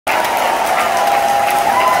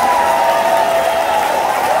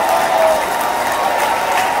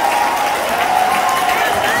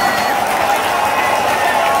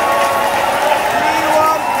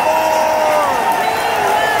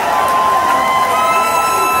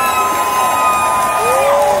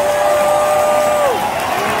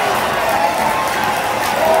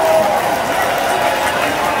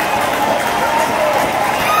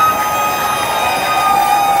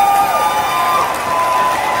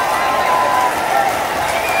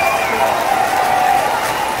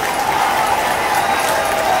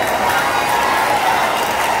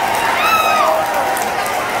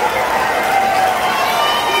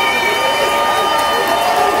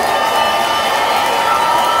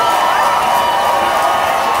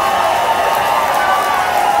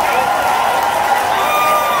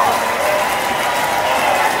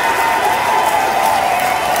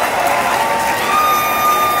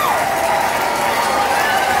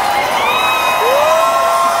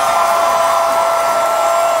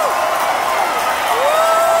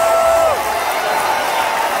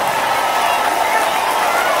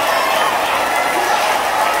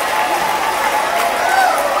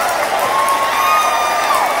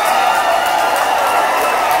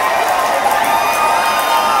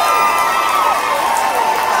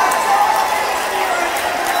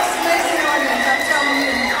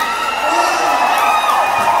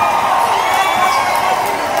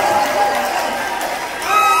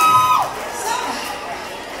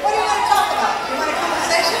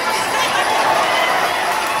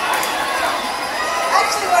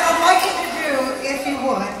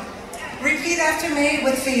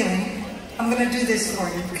I'm going to do this for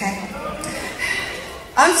you, okay?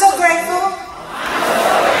 I'm so grateful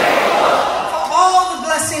for all the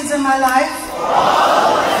blessings in my life.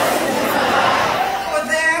 For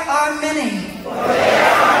there are many.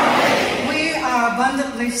 We are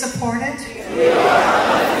abundantly supported.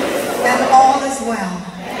 And all is well.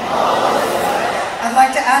 I'd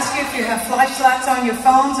like to ask you if you have flashlights on your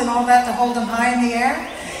phones and all that to hold them high in the air.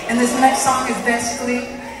 And this next song is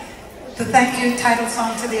basically the thank you title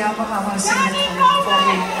song to the album. I want to sing it for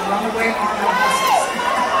you. Runaway on our buses.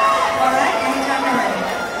 All right, anytime you're ready.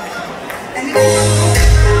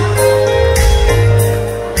 Anytime.